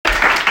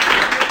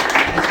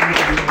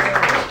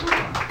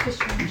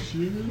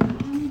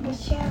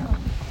Michelle.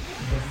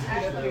 It's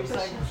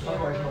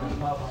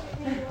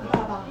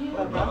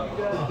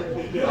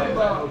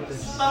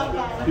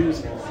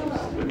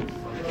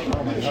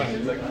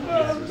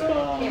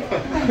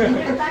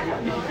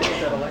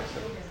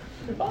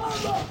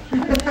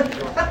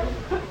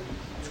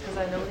because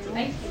I know it's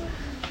nice.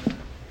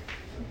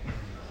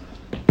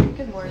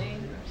 Good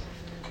morning.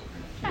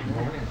 I'm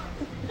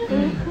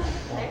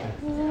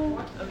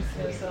just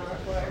going to sit on the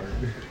floor.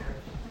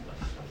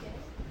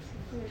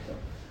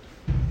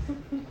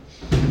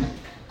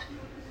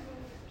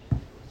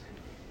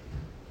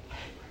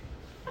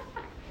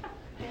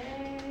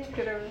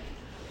 Good over.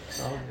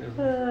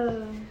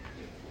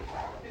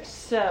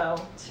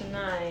 So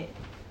tonight,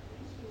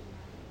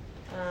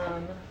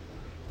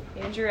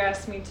 Andrew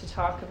asked me to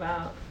talk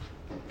about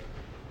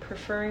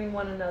preferring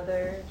one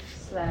another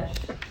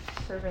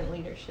 / servant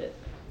leadership.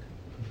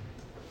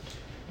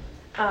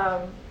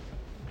 And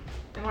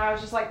when I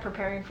was just like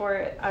preparing for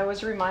it, I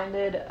was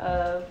reminded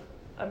of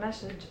a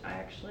message I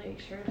actually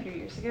shared a few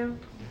years ago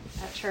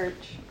at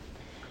church.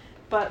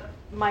 But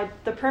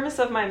the premise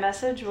of my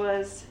message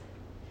was,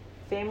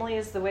 family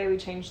is the way we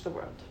change the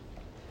world.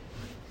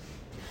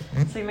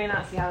 So you may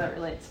not see how that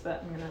relates,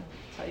 but I'm going to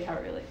tell you how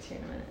it relates here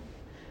in a minute.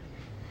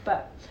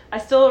 But I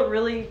still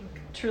really,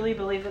 truly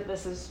believe that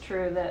this is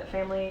true, that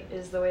family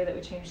is the way that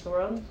we change the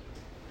world.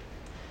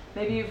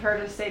 Maybe you've heard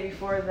us say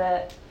before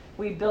that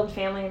we build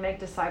family and make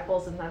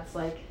disciples, and that's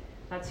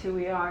who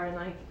we are,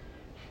 and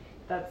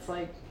that's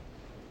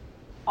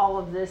all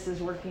of this is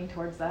working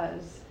towards that,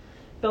 is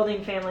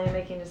building family and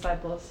making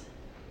disciples.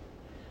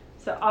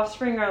 So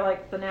offspring are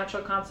the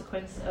natural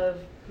consequence of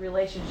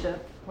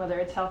relationship, whether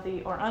it's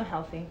healthy or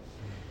unhealthy.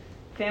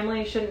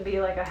 Family shouldn't be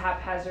like a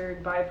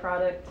haphazard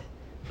byproduct,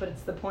 but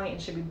it's the point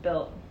and should be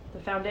built. The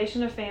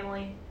foundation of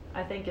family,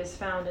 I think, is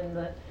found in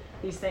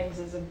these things,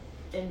 is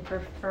in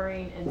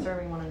preferring and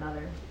serving one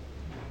another.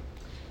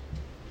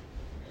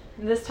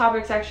 And this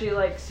topic's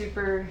actually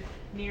super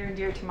near and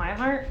dear to my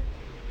heart,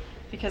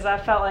 because I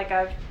felt like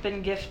I've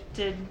been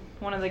gifted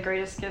one of the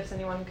greatest gifts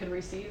anyone could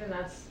receive, and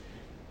that's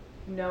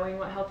knowing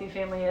what healthy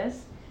family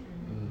is.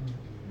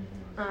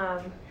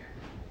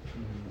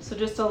 So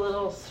just a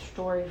little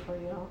story for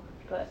you all.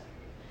 But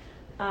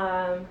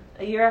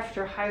a year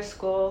after high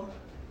school,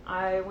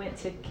 I went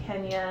to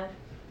Kenya.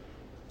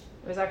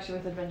 It was actually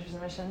with Adventures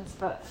and Missions,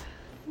 but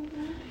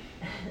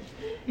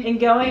in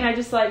going, I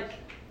just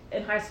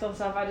in high school and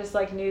stuff, I just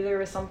knew there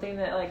was something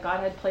that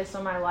God had placed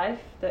on my life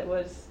that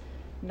was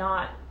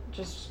not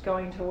just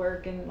going to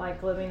work and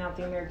living out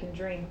the American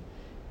dream.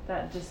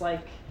 That just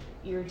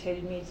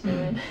irritated me to no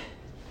end.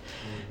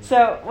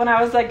 So when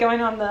I was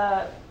going on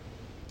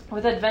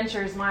with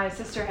Adventures, my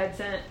sister had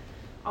sent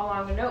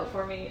along a note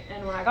for me,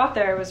 and when I got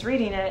there, I was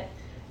reading it,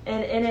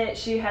 and in it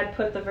she had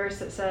put the verse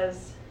that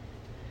says,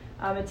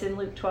 it's in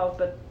Luke 12,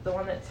 but the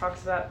one that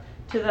talks about,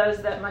 to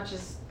those that much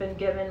has been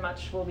given,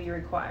 much will be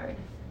required.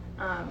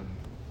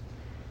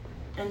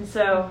 And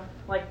so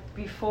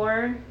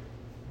before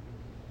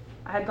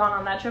I had gone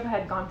on that trip, I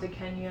had gone to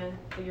Kenya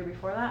the year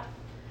before that,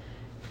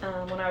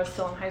 when I was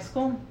still in high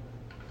school,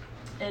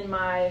 and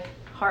my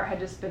heart had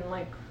just been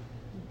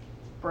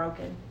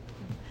broken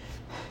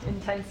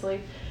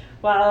intensely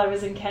while I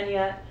was in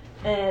Kenya.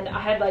 And I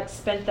had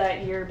spent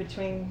that year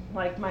between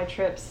my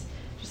trips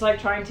just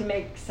trying to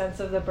make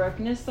sense of the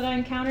brokenness that I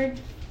encountered.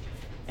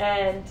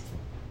 And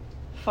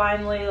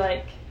finally,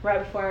 right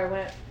before I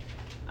went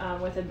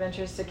with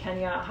Adventures to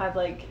Kenya, I had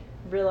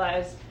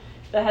realized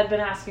that I had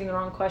been asking the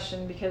wrong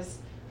question, because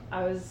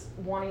I was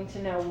wanting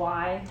to know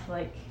why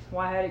I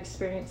had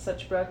experienced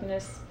such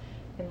brokenness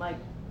in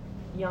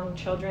young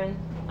children.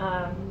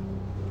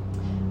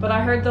 But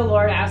I heard the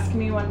Lord ask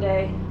me one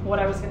day what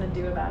I was going to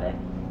do about it.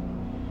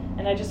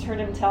 And I just heard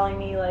him telling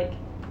me that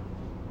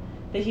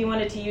he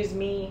wanted to use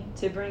me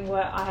to bring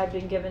what I had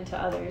been given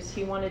to others.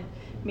 He wanted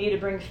me to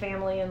bring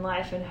family and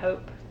life and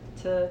hope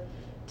to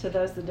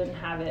those that didn't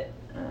have it.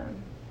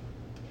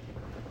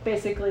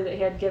 Basically, that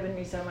he had given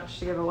me so much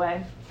to give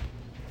away,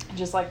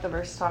 just like the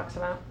verse talks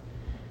about.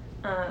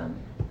 So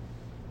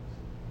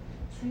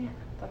yeah,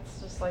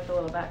 that's just a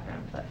little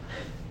background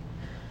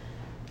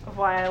of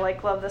why I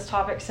love this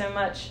topic so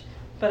much.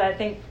 But I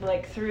think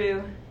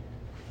through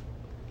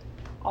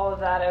all of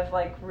that, I've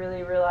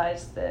really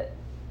realized that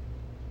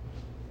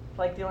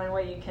the only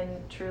way you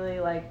can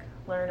truly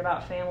learn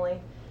about family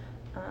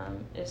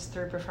is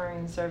through preferring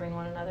and serving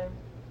one another.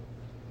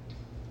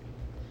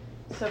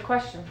 So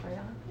question for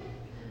you: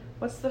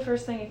 what's the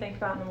first thing you think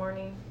about in the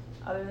morning,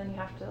 other than you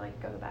have to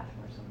go to the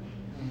bathroom or something?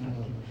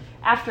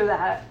 After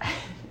that,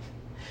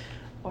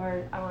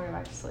 or I want to go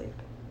back to sleep.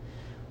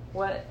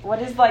 What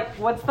is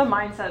what's the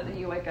mindset that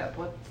you wake up?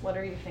 What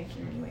are you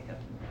thinking when you wake up?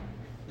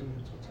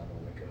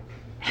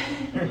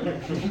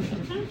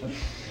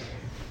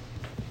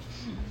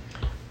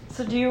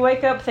 So do you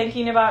wake up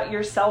thinking about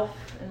yourself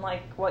and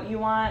what you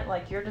want,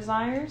 your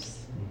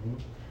desires?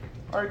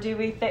 Mm-hmm. Or do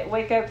we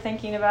wake up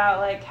thinking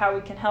about how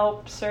we can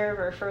help, serve,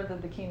 or further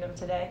the kingdom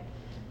today?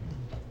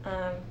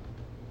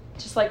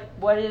 Just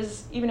what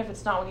is, even if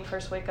it's not when you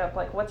first wake up,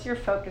 what's your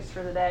focus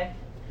for the day?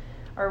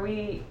 Are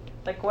we,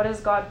 like, what has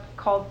God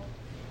called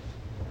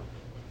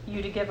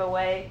you to give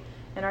away?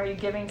 And are you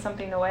giving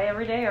something away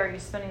every day, or are you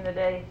spending the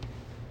day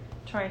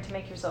trying to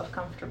make yourself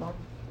comfortable?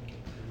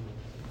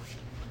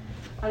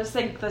 I just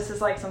think this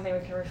is like something we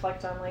can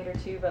reflect on later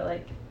too, but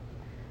like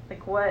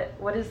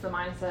what is the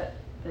mindset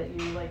that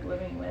you like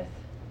living with?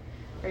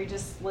 Are you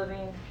just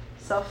living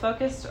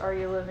self-focused, or are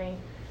you living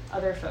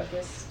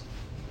other-focused?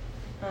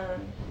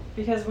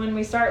 Because when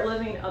we start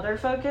living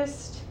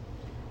other-focused,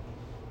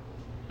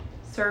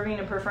 serving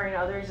and preferring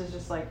others is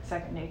just like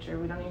second nature.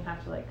 We don't even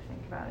have to like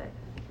think about it.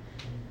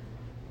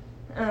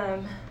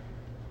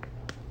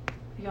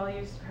 Y'all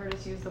heard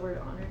us use the word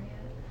honor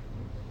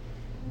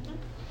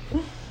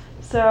yet?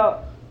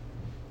 So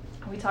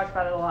we talked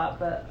about it a lot,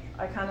 but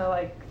I kind of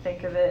like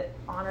think of it,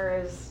 honor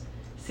is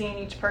seeing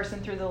each person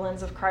through the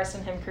lens of Christ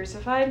and Him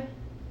crucified.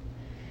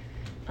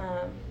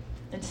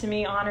 And to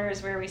me, honor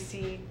is where we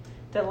see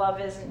that love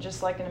isn't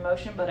just like an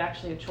emotion, but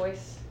actually a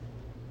choice.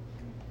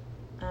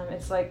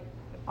 It's like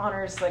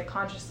honor is like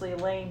consciously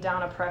laying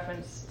down a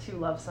preference to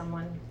love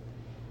someone.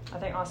 I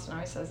think Austin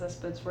always says this,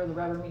 but it's where the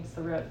rubber meets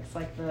the road. It's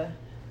like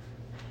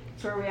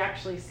it's where we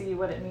actually see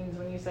what it means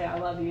when you say I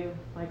love you.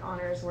 Like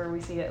honor is where we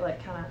see it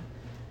like kind of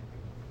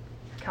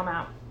come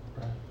out.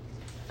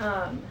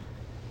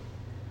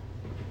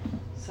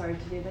 Sorry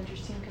to be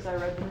Adventures team because I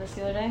read them this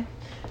the other day.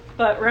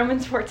 But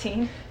Romans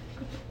 14.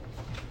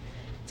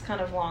 It's kind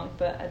of long,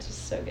 but it's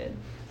just so good.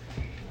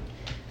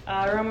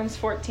 Romans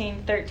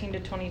 14, 13 to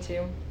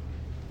 22.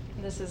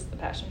 This is the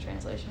Passion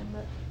Translation,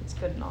 but it's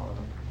good in all of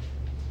them.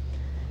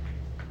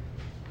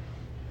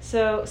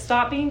 So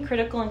stop being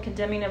critical and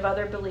condemning of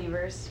other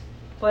believers,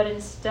 but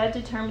instead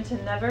determine to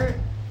never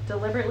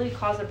deliberately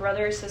cause a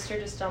brother or sister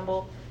to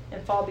stumble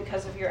and fall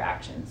because of your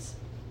actions.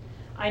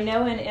 I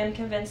know and am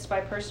convinced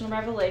by personal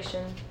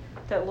revelation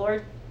that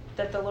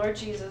the Lord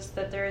Jesus,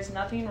 that there is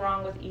nothing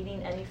wrong with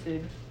eating any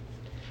food.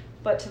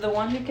 But to the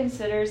one who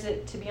considers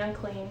it to be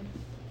unclean,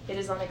 it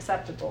is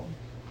unacceptable.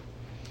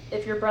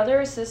 If your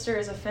brother or sister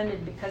is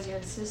offended because you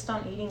insist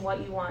on eating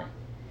what you want,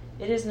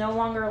 it is no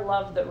longer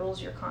love that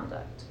rules your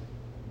conduct.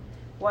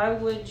 Why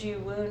would you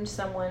wound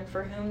someone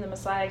for whom the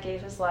Messiah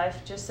gave his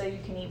life just so you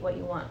can eat what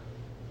you want?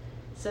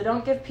 So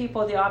don't give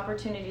people the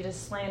opportunity to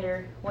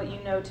slander what you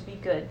know to be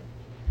good.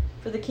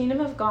 For the kingdom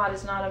of God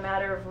is not a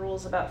matter of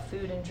rules about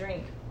food and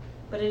drink,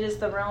 but it is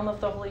the realm of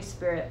the Holy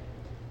Spirit,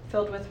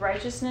 filled with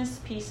righteousness,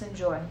 peace, and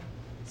joy.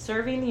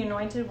 Serving the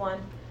Anointed One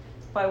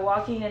by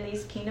walking in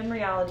these kingdom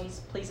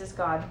realities pleases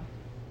God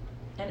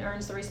and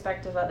earns the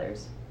respect of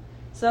others.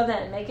 So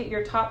then, make it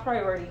your top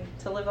priority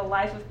to live a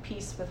life of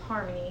peace with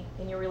harmony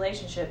in your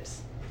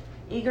relationships,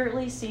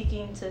 eagerly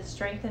seeking to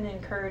strengthen and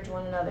encourage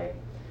one another.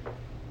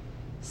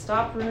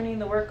 Stop ruining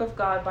the work of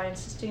God by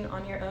insisting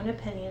on your own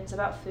opinions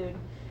about food.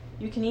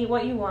 You can eat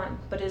what you want,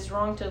 but it is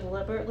wrong to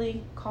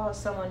deliberately cause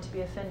someone to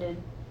be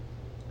offended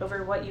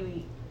over what you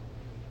eat.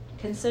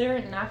 Consider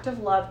it an act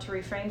of love to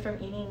refrain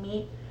from eating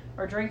meat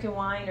or drinking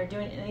wine or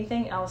doing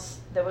anything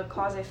else that would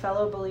cause a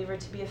fellow believer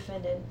to be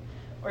offended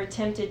or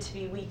tempted to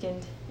be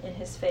weakened in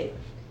his faith.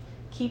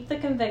 Keep the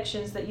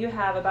convictions that you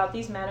have about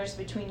these matters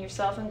between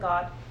yourself and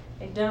God,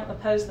 and don't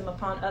oppose them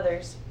upon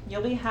others.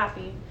 You'll be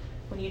happy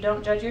when you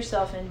don't judge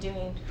yourself in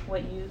doing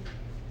what you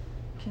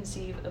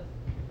conceive of,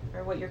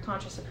 or what your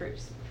conscience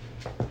approves.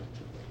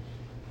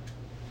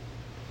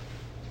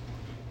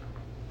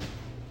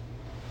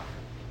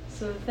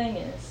 So the thing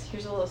is,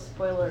 here's a little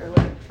spoiler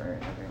alert for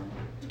everyone.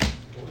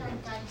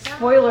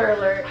 Spoiler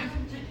alert.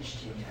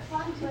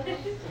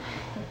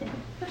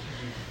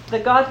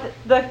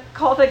 The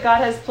call that God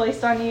has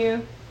placed on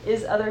you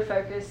is other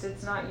focused.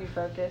 It's not you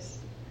focused.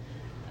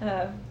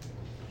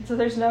 So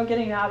there's no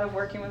getting out of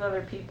working with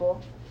other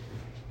people.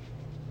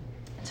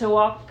 To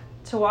walk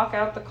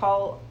out the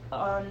call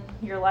on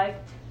your life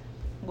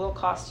will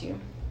cost you.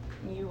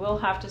 You will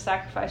have to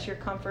sacrifice your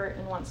comfort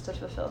and wants to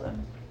fulfill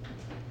them.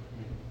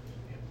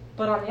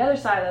 But on the other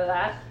side of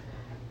that,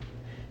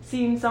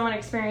 seeing someone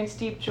experience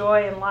deep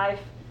joy in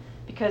life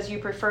because you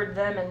preferred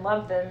them and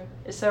loved them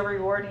is so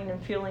rewarding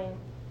and fueling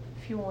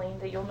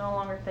that you'll no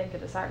longer think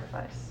it a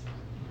sacrifice.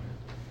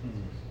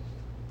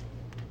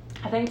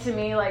 I think to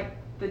me, like,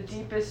 the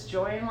deepest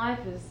joy in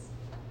life is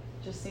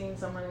just seeing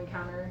someone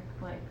encounter,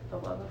 like, the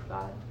love of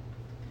God.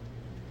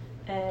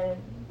 And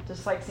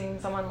just, like,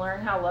 seeing someone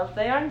learn how loved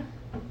they are.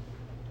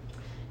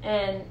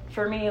 And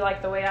for me,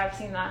 like, the way I've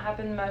seen that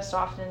happen most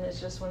often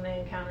is just when they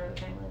encounter the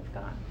family of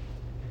God.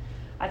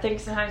 I think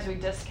sometimes we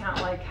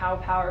discount, like, how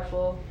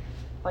powerful,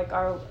 like,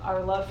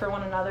 our love for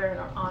one another and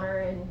our honor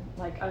and,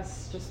 like,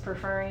 us just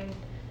preferring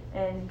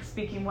and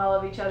speaking well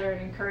of each other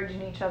and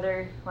encouraging each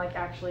other, like,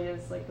 actually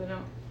is. Like, we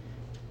don't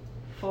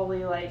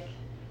fully, like,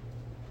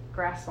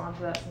 grasp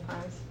onto that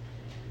sometimes.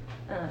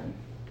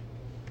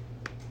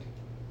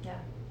 Yeah,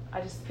 I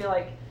just feel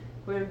like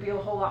we would be a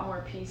whole lot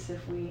more peace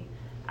if we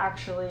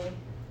actually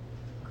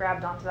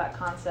grabbed onto that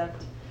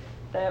concept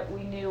that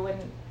we knew when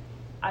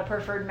I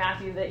preferred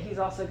Matthew that he's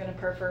also going to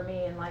prefer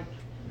me, and, like,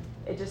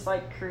 it just,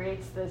 like,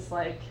 creates this,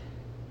 like,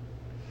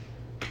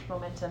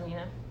 momentum, you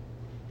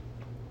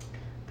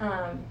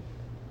know.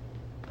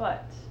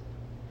 But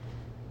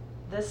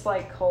this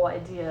like whole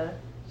idea,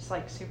 just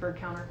like super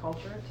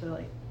counterculture to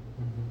like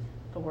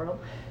the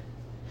world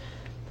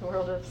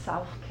of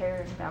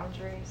self-care and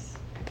boundaries.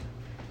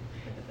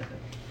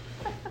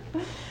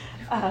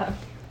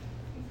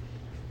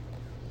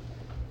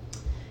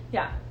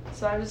 Yeah,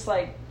 so I just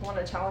like want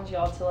to challenge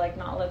y'all to like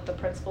not let the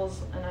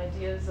principles and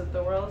ideas of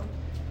the world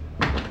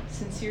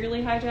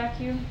sincerely hijack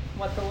you,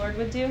 what the Lord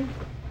would do.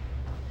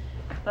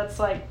 That's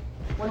like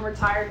when we're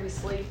tired we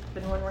sleep,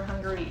 and when we're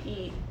hungry we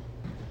eat,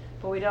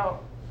 but we don't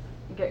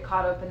get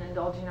caught up in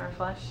indulging our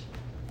flesh,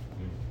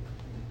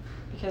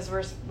 because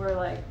we're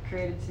like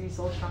created to be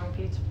soul strong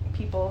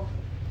people,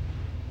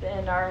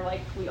 and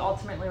we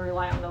ultimately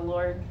rely on the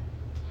Lord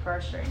for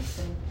our strength,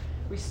 and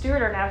we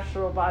steward our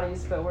natural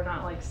bodies, but we're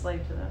not like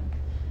slave to them.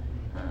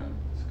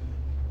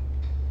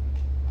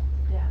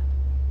 Yeah.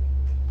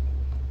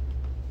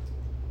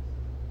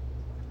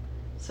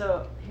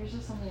 So here's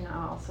just something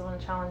I also want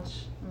to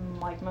challenge.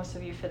 Like most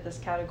of you fit this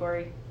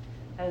category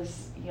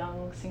as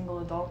young single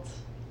adults.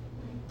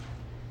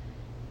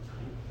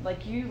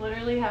 Like you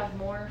literally have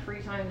more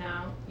free time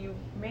now. You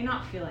may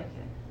not feel like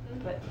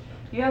it, but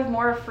you have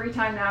more free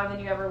time now than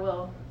you ever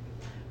will.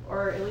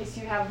 Or at least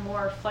you have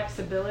more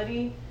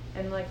flexibility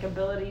and like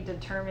ability to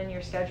determine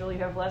your schedule. You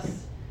have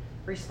less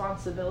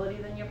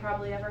responsibility than you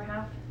probably ever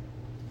have.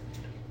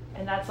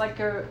 And that's like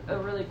a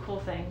really cool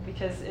thing,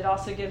 because it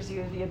also gives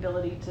you the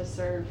ability to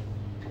serve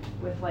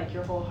with like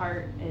your whole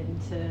heart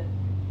and to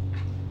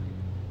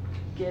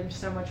give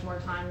so much more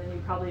time than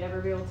you probably ever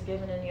be able to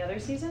give in any other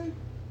season.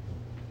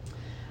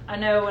 I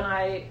know when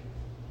I,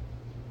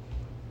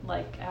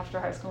 like after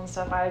high school and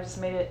stuff, I just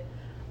made it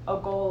a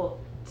goal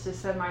to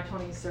spend my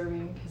 20s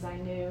serving, because I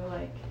knew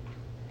like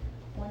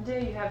one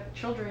day you have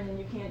children and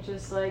you can't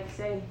just like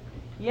say,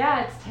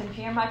 yeah, it's 10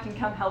 p.m. I can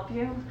come help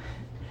you.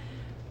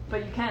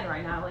 But you can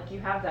right now. Like you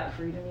have that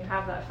freedom, you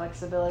have that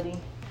flexibility.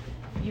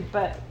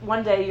 But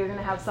one day you're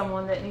gonna have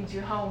someone that needs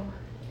you home,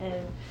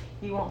 and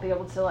you won't be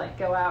able to like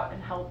go out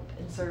and help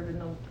and serve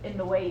in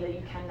the way that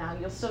you can now.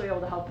 You'll still be able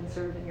to help and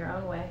serve in your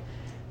own way.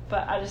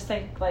 But I just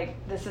think like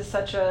this is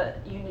such a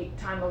unique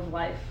time of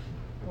life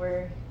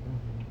where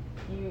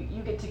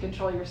you get to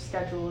control your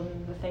schedule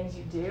and the things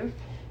you do.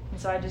 And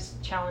so I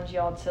just challenge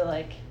y'all to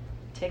like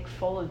take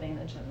full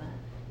advantage of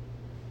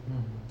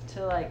that.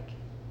 To like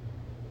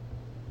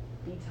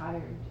be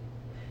tired.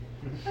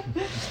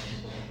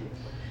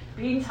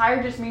 Being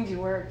tired just means you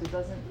worked. It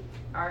doesn't,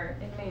 or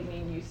it may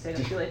mean you stayed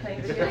up too late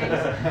playing video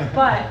games.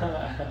 But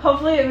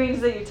hopefully it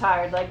means that you're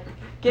tired. Like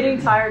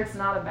getting tired is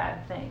not a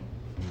bad thing.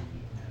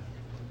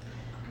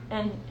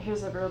 And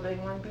here's a real big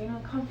one: being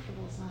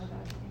uncomfortable is not a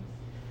bad thing.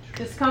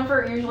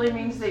 Discomfort usually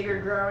means that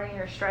you're growing,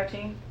 you're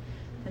stretching.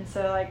 And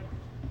so like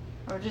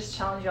I would just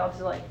challenge y'all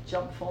to like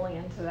jump fully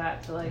into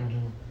that, to like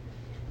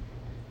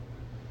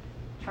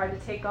try to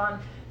take on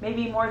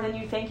maybe more than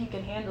you think you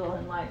can handle,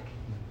 and like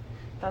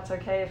that's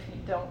okay if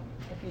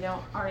you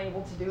aren't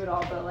able to do it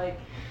all, but like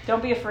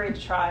don't be afraid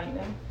to try, you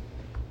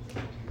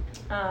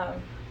know.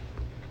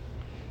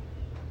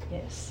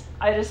 Yes,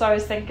 I just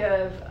always think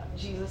of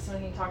Jesus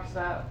when he talks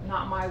about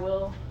not my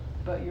will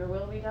but your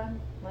will be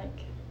done. Like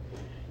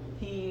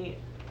he,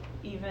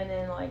 even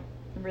in like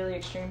really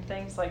extreme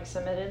things, like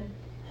submitted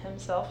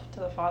himself to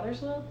the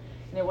Father's will,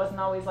 and it wasn't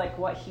always like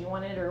what he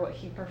wanted or what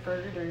he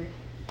preferred, or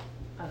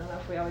I don't know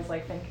if we always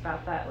like think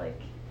about that. Like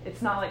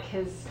it's not like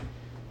his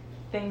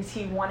things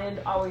he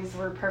wanted always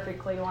were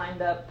perfectly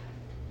lined up,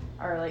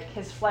 or like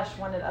his flesh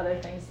wanted other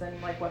things than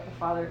like what the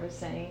Father was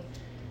saying.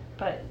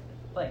 But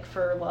like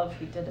for love,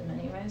 he did them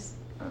anyways.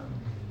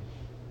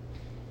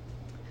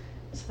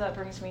 So that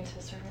brings me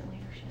to servant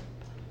leadership.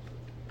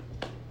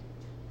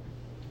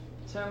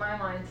 So in my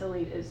mind, to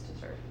lead is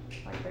to serve.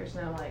 Like there's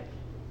no like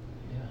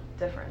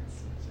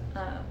difference.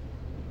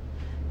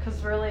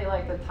 Because really,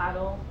 like the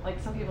title, like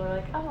some people are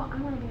like, oh, I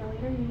want to be a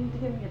leader, you need to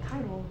give me a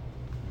title.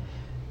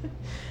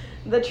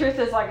 The truth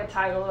is, like a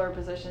title or a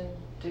position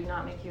do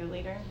not make you a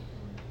leader.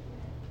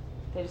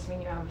 They just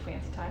mean you have a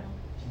fancy title.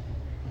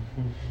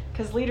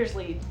 Because leaders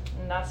lead,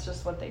 and that's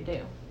just what they do.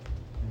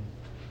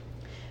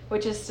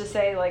 Which is to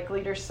say, like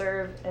leaders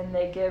serve and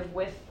they give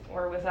with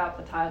or without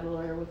the title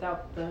or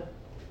without the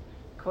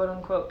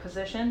quote-unquote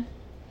position.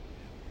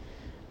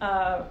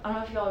 I don't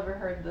know if y'all ever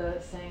heard the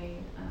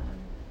saying,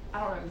 I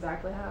don't know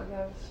exactly how it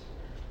goes,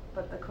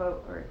 but the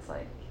quote where it's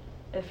like,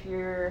 if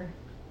you're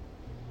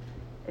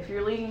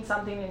leading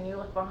something and you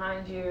look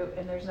behind you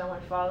and there's no one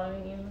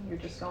following you, you're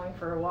just going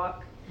for a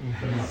walk.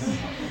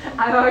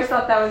 I've always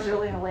thought that was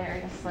really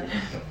hilarious. Like,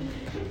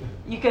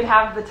 you could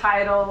have the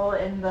title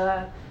and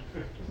the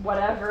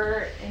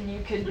whatever, and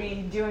you could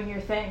be doing your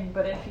thing,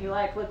 but if you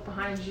like look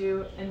behind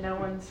you and no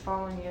one's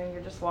following you and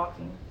you're just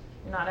walking,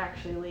 you're not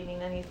actually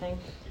leading anything.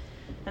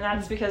 And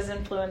that's because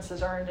influence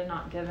is earned and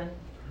not given.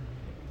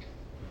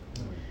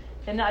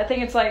 And I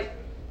think it's like,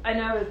 I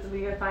know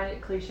we find it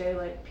cliche,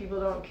 like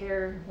people don't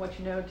care what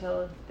you know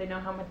till they know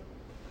how much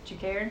you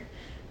care.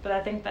 But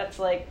I think that's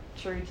like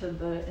true to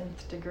the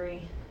nth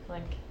degree.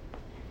 Like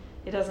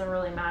it doesn't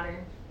really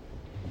matter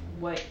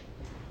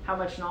how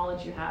much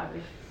knowledge you have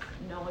if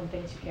no one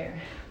thinks you care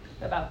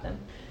about them.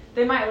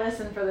 They might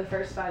listen for the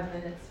first 5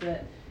 minutes,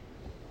 but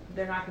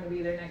they're not going to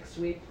be there next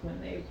week when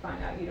they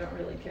find out you don't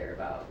really care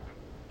about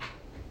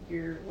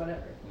your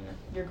whatever,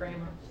 your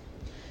grandma.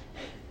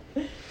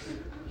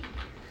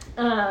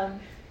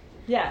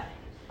 Yeah,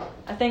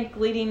 I think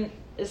leading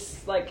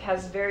is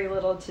has very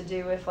little to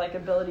do with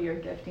ability or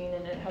gifting,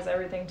 and it has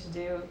everything to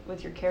do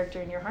with your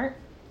character and your heart.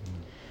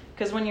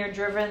 Because when you're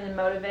driven and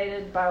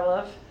motivated by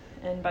love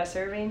and by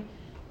serving,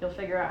 you'll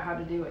figure out how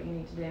to do what you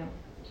need to do,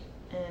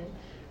 and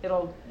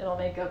it'll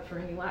make up for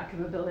any lack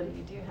of ability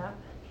you do have.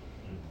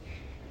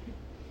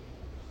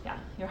 Yeah,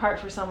 your heart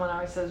for someone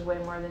always says way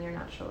more than your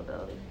natural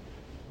ability.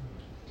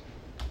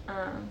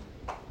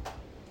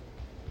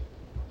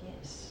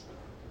 Yes,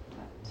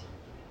 but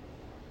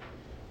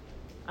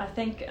I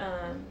think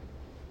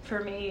for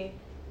me,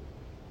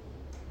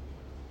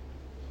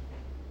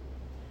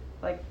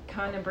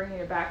 kind of bringing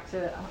it back to,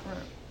 I don't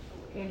know,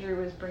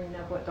 Andrew was bringing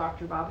up what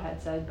Dr. Bob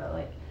had said, but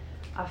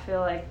I feel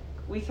like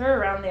we throw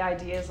around the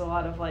ideas a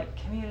lot of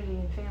community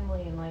and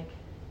family and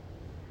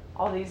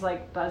all these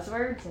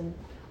buzzwords, and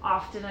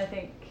often I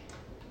think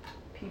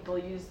people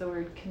use the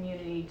word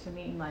community to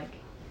mean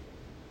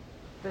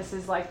this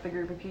is the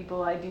group of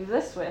people I do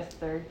this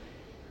with, or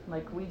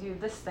we do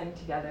this thing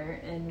together,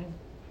 and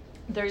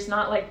there's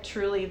not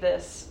truly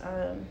this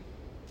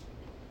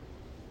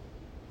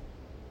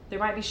there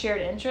might be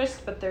shared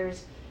interest, but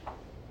there's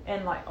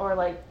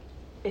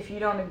if you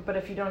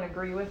don't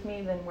agree with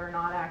me, then we're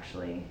not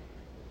actually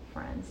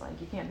friends.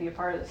 You can't be a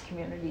part of this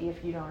community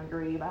if you don't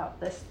agree about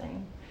this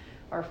thing,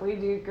 or if we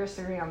do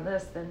disagree on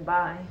this, then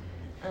bye.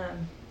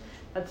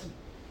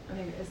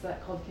 Is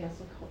that called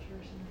cancel culture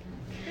or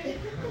something?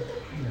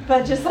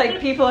 But just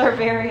people are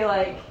very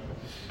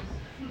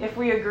if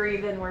we agree,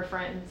 then we're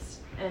friends,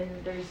 and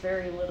there's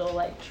very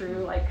little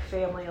true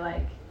family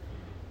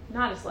no,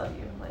 I just love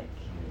you,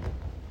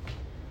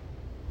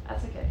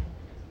 that's okay.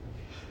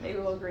 Maybe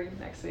we'll agree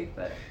next week,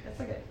 but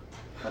it's okay.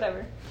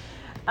 Whatever.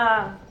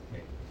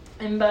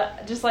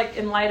 But just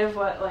in light of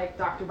what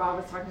Dr. Bob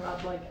was talking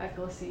about,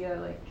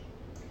 ecclesia,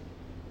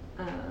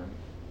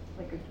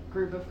 a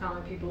group of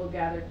common people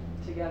gathered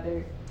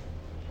together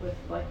with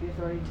the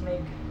authority to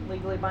make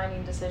legally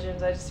binding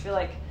decisions. I just feel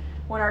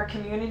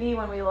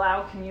when we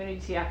allow community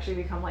to actually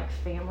become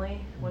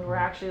family, when we're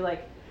actually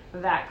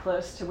that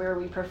close to where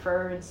we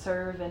prefer and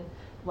serve and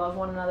love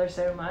one another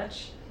so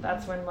much,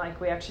 that's when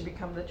we actually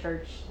become the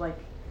church,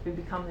 we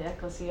become the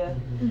ecclesia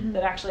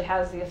that actually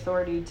has the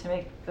authority to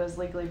make those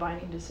legally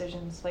binding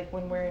decisions,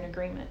 when we're in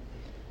agreement.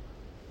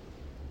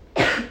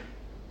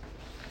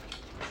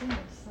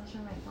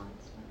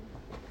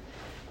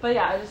 But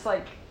yeah, I just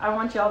I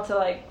want y'all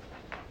to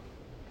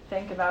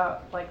think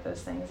about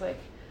those things,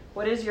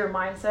 what is your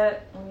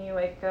mindset when you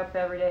wake up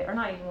every day, or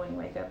not even when you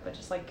wake up, but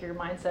just your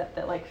mindset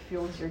that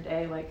fuels your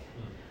day.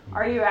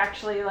 Are you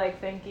actually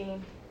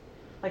thinking,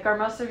 are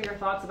most of your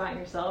thoughts about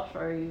yourself,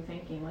 or are you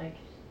thinking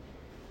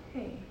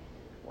hey,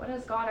 what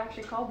has God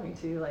actually called me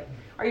to?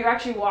 Are you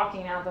actually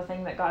walking out the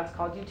thing that God's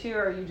called you to,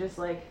 or are you just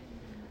oh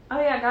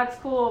yeah, God's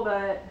cool,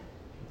 but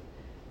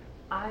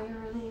I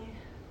really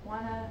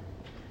want to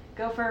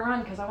go for a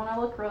run because I want to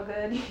look real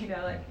good,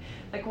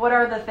 what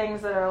are the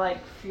things that are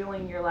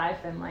fueling your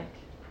life, and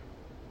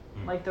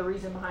the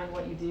reason behind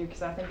what you do?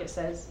 Because I think it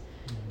says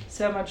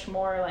so much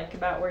more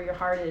about where your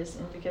heart is,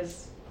 and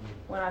because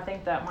when I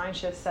think that mind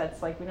shift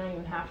sets, we don't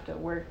even have to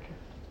work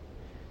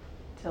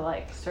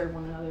to serve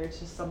one another. It's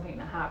just something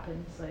that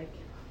happens.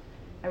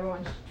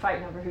 Everyone's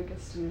fighting over who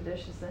gets to do the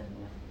dishes then.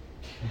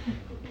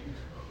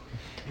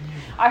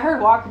 I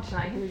heard Walker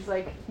tonight. He was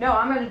no,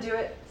 I'm going to do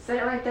it. Sit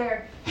it right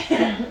there.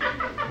 Yeah.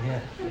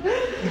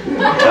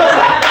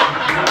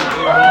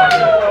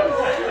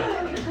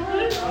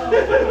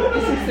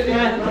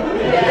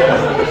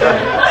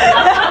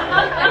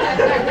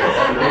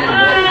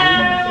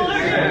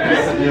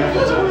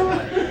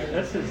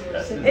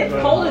 It's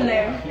cold in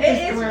there.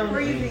 It is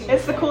freezing.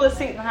 It's the coolest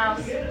seat in the house.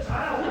 It's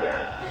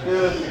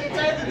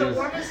either the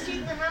warmest seat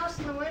in the house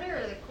in the winter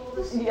or the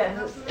coldest seat in the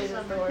house in the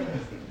summer. The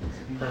warmest seat.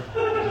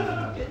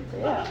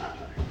 Yeah.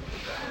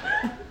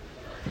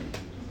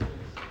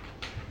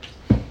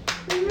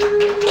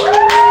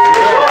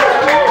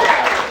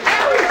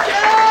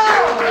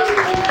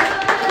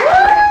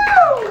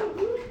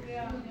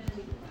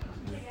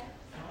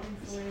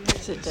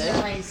 Sit down.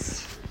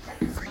 Nice.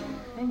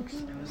 Thanks.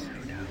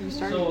 You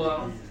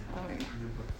started?